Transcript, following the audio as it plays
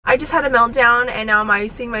I just had a meltdown and now I'm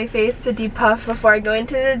icing my face to depuff before I go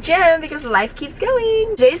into the gym because life keeps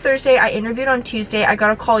going. Today's Thursday. I interviewed on Tuesday. I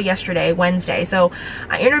got a call yesterday, Wednesday. So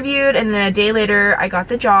I interviewed and then a day later I got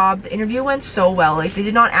the job. The interview went so well. Like, they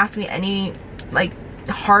did not ask me any like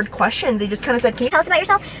hard questions. They just kind of said, can you tell us about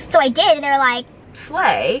yourself? So I did, and they were like,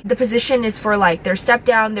 slay. The position is for like their step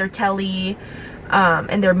down, their tele,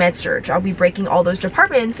 and their med surge. I'll be breaking all those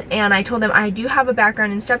departments, and I told them I do have a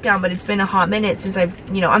background in step down, but it's been a hot minute since I've,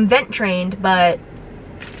 you know, I'm vent trained, but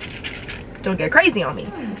don't get crazy on me.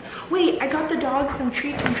 Wait, I got the dogs some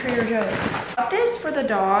treats from Trader Joe's. I got this for the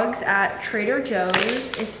dogs at Trader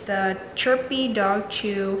Joe's. It's the Chirpy Dog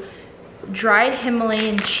Chew dried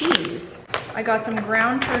Himalayan cheese. I got some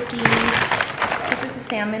ground turkey. This is the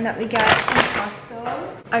salmon that we got from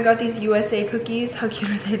Costco. I got these USA cookies. How cute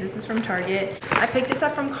are they? This is from Target. I picked this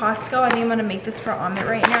up from Costco. I think I'm gonna make this for Amit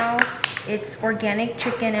right now. It's organic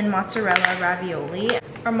chicken and mozzarella ravioli.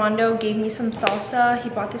 Armando gave me some salsa. He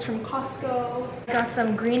bought this from Costco. I got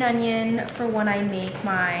some green onion for when I make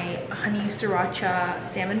my honey sriracha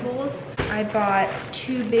salmon bowls. I bought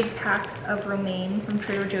 2 big packs of romaine from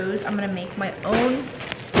Trader Joe's. I'm gonna make my own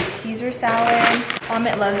Caesar salad.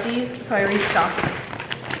 Amit loves these, so I restocked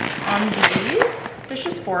on these. There's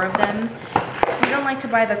just 4 of them. We don't like to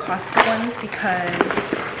buy the Costco ones because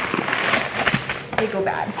they go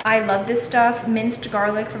bad. I love this stuff. Minced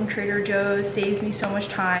garlic from Trader Joe's saves me so much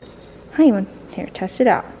time. Honeymoon, here, test it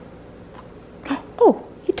out. Oh,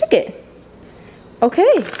 he took it.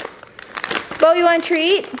 Okay. Bo, you want a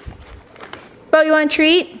treat? Bo, you want a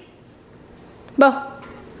treat? Bo, you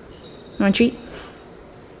want a treat?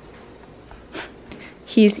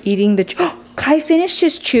 He's eating the chew. Kai finished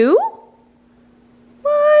his chew?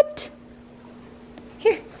 What?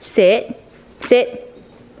 Here, sit. Sit.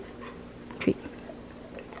 Treat.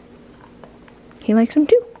 He likes them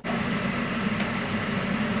too.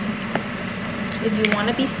 If you want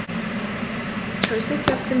to be toasted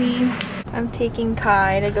sesame, I'm taking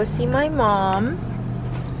Kai to go see my mom.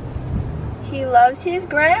 He loves his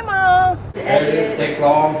grandma. It take a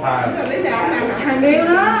long time.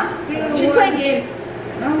 She's playing games.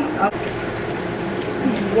 Look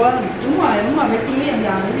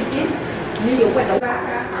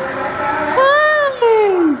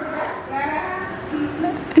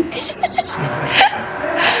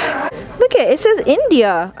at it, it says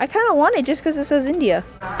India. I kind of want it just because it says India.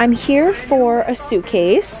 I'm here for a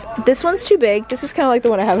suitcase. This one's too big. This is kind of like the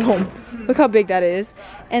one I have at home. Look how big that is.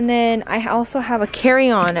 And then I also have a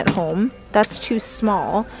carry-on at home. That's too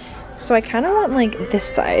small. So I kind of want like this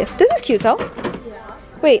size. This is cute, so.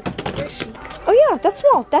 Wait. Oh yeah, that's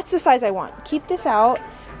small. That's the size I want. Keep this out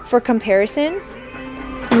for comparison.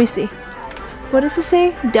 Let me see. What does it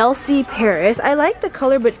say? Delcy Paris. I like the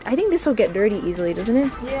color, but I think this will get dirty easily, doesn't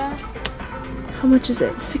it? Yeah. How much is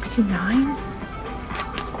it? $69?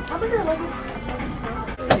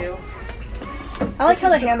 I like how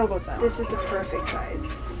the handle goes down. This is the perfect size.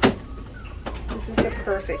 This is the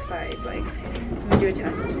perfect size. Like, I'm gonna do a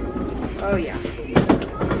test. Oh yeah.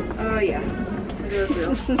 Oh yeah. Look at those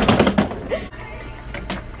wheels.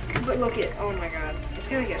 But look it. Oh my god. It's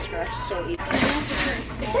gonna get scratched so easy.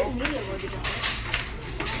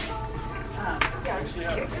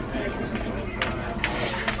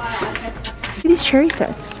 These cherry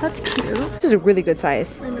sets. That's cute. This is a really good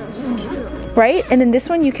size. I know, this is cute. Right? And then this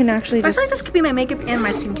one you can actually just... I feel like this could be my makeup and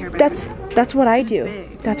my skincare bag. That's what I do.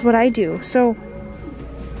 That's what I do. So...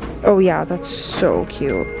 Oh yeah, that's so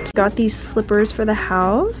cute. Got these slippers for the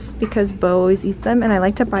house because Bo always eats them and I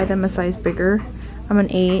like to buy them a size bigger. I'm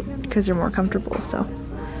an 8 because they're more comfortable, so.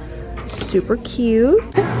 Super cute.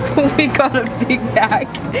 We got a big bag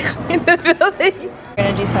in the building. We're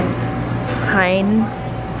gonna do some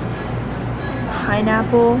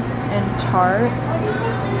pineapple and tart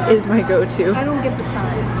is my go-to. I don't get the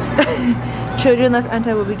sign. Children left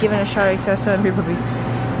untied will be given a shot of espresso and puppy.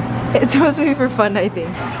 It's supposed to be for fun, I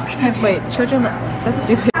think. Wait, children left. That's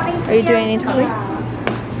stupid. Are you doing any topping?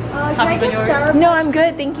 Toppings on yours? No, I'm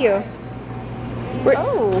good, thank you.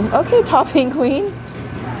 Oh, okay, topping queen.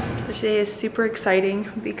 So today is super exciting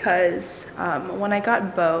because when I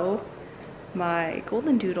got Bo, my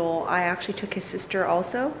golden doodle, I actually took his sister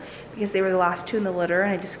also because they were the last 2 in the litter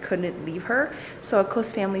and I just couldn't leave her. So a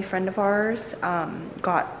close family friend of ours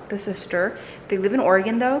got the sister. They live in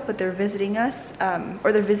Oregon though, but they're visiting us,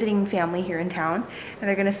 or they're visiting family here in town, and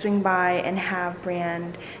they're gonna swing by and have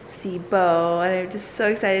Brand see Bo, and I'm just so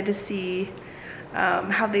excited to see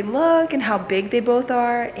how they look and how big they both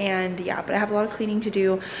are. And yeah, but I have a lot of cleaning to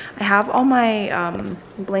do. I have all my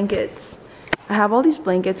blankets. I have all these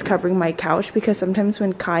blankets covering my couch because sometimes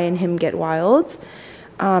when Kai and him get wild,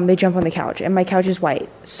 they jump on the couch, and my couch is white.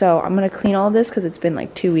 So I'm gonna clean all of this because it's been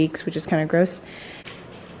like 2 weeks, which is kind of gross.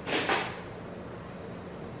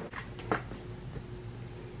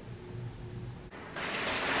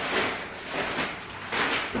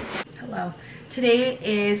 Hello. Today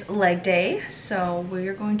is leg day, so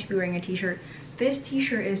we're going to be wearing a t-shirt. This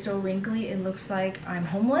t-shirt is so wrinkly, it looks like I'm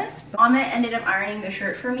homeless. Amit ended up ironing the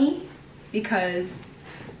shirt for me because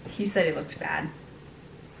he said it looked bad.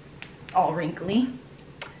 All wrinkly.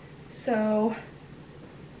 So,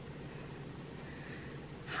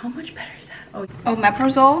 how much better is that? Oh,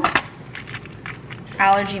 omeprazole,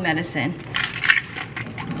 allergy medicine.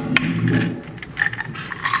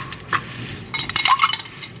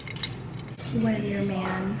 When your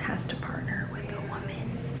man has to partner with a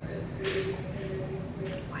woman.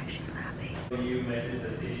 Why is she laughing? You mentioned the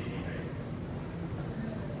CDT, right?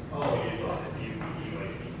 Oh, you saw this.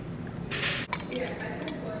 Yeah, I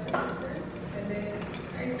had one and then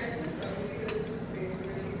I took probably because this was space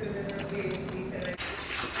because she said that her PhD said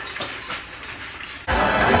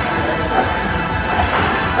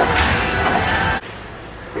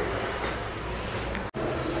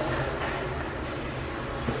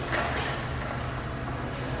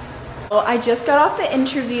Well, I just got off the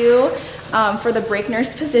interview for the brake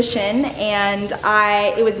nurse position, and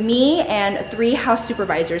it was me and 3 house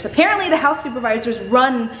supervisors. Apparently the house supervisors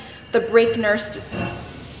run the brake nurse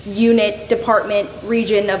unit, department,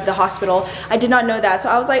 region of the hospital. I did not know that, so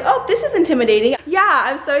I was like, oh, this is intimidating. Yeah,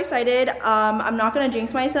 I'm so excited. I'm not gonna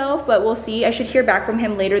jinx myself, but we'll see. I should hear back from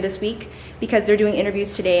him later this week because they're doing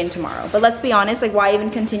interviews today and tomorrow. But let's be honest, like, why even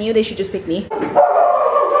continue? They should just pick me.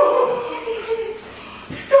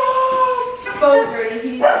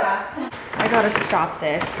 I gotta stop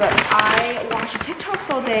this, but I watch TikToks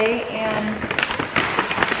all day and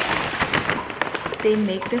they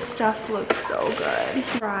make this stuff look so good.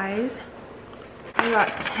 Fries. I got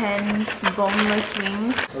 10 boneless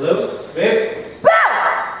wings. Hello, babe?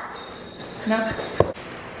 No.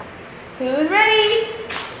 Who's ready?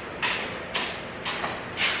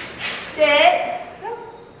 Sit. Go.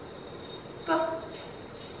 Go.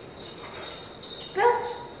 Go.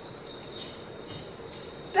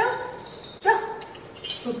 Go. Go.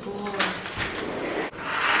 Good boy.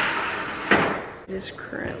 It is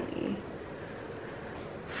currently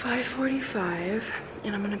 5:45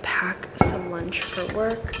 and I'm gonna pack some lunch for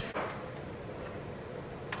work.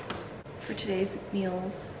 For today's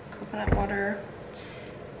meals, coconut water,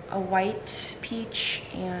 a white peach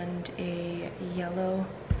and a yellow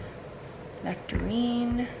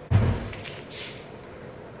nectarine,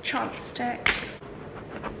 chopstick,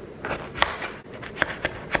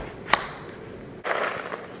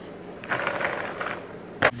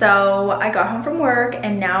 so I got home from work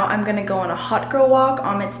and now I'm gonna go on a hot girl walk.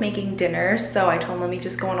 Amit's making dinner, so I told him let me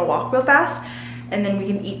just go on a walk real fast and then we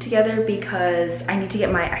can eat together because I need to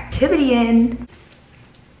get my activity in.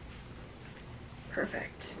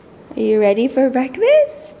 Perfect. Are you ready for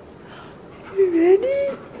breakfast? Are you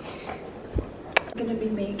ready? I'm gonna be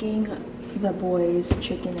making the boys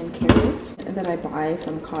chicken and carrots that I buy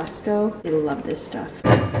from Costco. They love this stuff.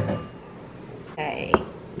 Okay.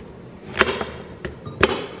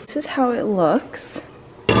 This is how it looks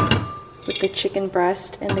with the chicken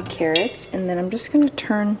breast and the carrots, and then I'm just gonna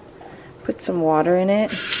put some water in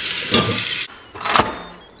it.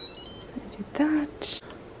 Do that.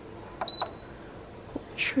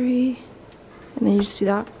 Poultry, and then you just do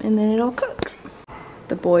that, and then it'll cook.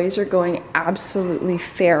 The boys are going absolutely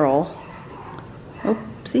feral. Oh,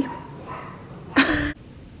 see?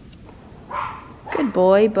 Good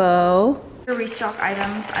boy, Bo. For restock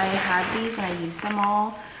items, I had these and I used them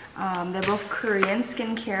all. They're both Korean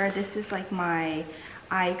skincare. This is like my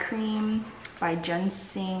eye cream by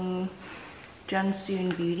Junsoon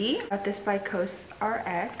Beauty. Got this by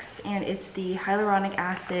CosRx, and it's the hyaluronic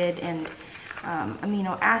acid and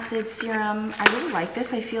amino acid serum. I really like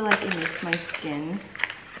this. I feel like it makes my skin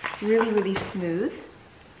really, really smooth.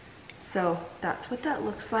 So that's what that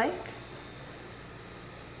looks like.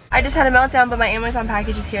 I just had a meltdown, but my Amazon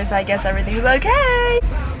package is here, so I guess everything's okay.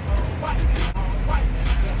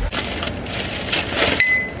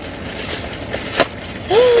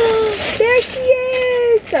 There she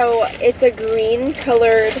is! So it's a green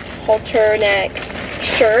colored halter neck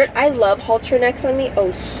shirt. I love halter necks on me.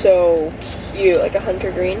 Oh, so cute, like a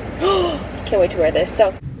hunter green. Can't wait to wear this.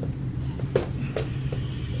 So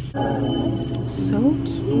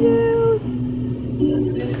cute.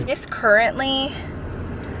 It's currently,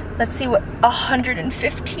 let's see, what,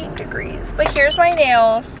 115 degrees. But here's my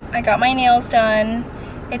nails. I got my nails done.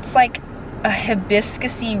 It's like a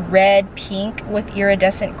hibiscusy red pink with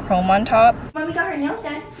iridescent chrome on top. Mommy got her nails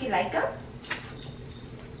done. Do you like them?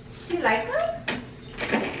 Do you like them?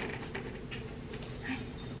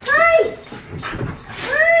 Hi!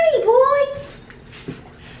 Hi, boys!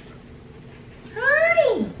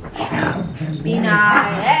 Hi! Be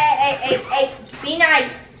nice. Hey! Be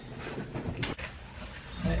nice.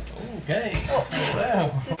 Okay. Oh,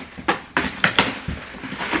 wow.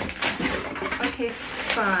 Okay,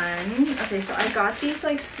 fun. Okay, so I got these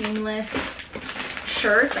like seamless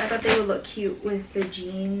shirts. I thought they would look cute with the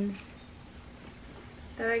jeans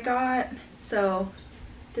that I got. So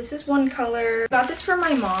this is one color. I got this for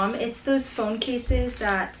my mom. It's those phone cases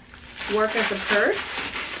that work as a purse.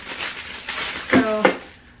 So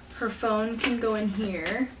her phone can go in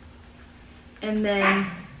here, and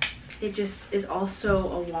then it just is also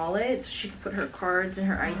a wallet, so she can put her cards and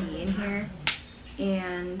her ID in here,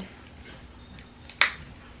 and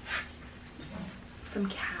some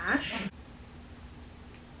cash.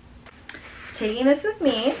 Taking this with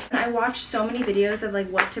me. I watched so many videos of like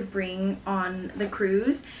what to bring on the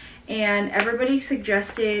cruise, and everybody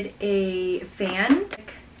suggested a fan,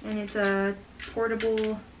 and it's a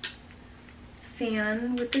portable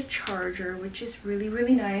fan with the charger, which is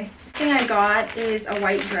really nice. The thing I got is a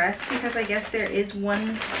white dress, because I guess there is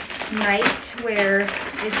one night where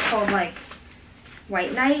it's called like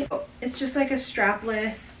white night. It's just like a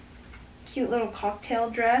strapless cute little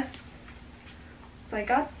cocktail dress, so I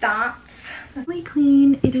got that. Really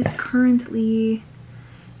clean. It is currently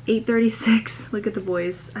 8:36. Look at the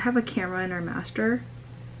boys. I have a camera in our master,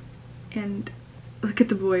 and look at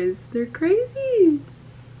the boys, they're crazy.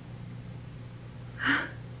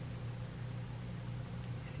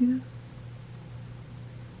 See them?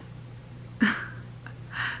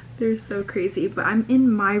 They're so crazy. But I'm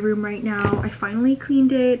in my room right now. I finally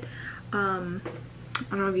cleaned it. I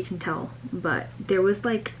don't know if you can tell, but there was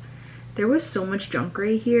so much junk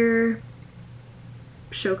right here.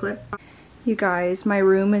 Show clip. You guys, my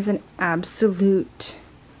room is an absolute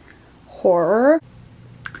horror.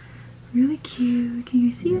 Really cute. Can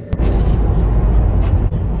you see it?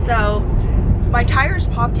 So my tires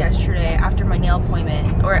popped yesterday after my nail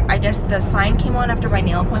appointment, or I guess the sign came on after my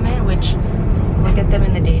nail appointment, which, look at them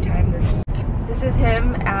in the daytime. This is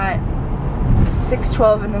him at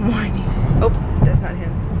 6:12 in the morning. Oh, that's not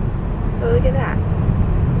him. Oh, look at that.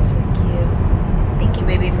 So cute. Thank you,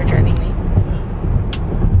 baby, for driving.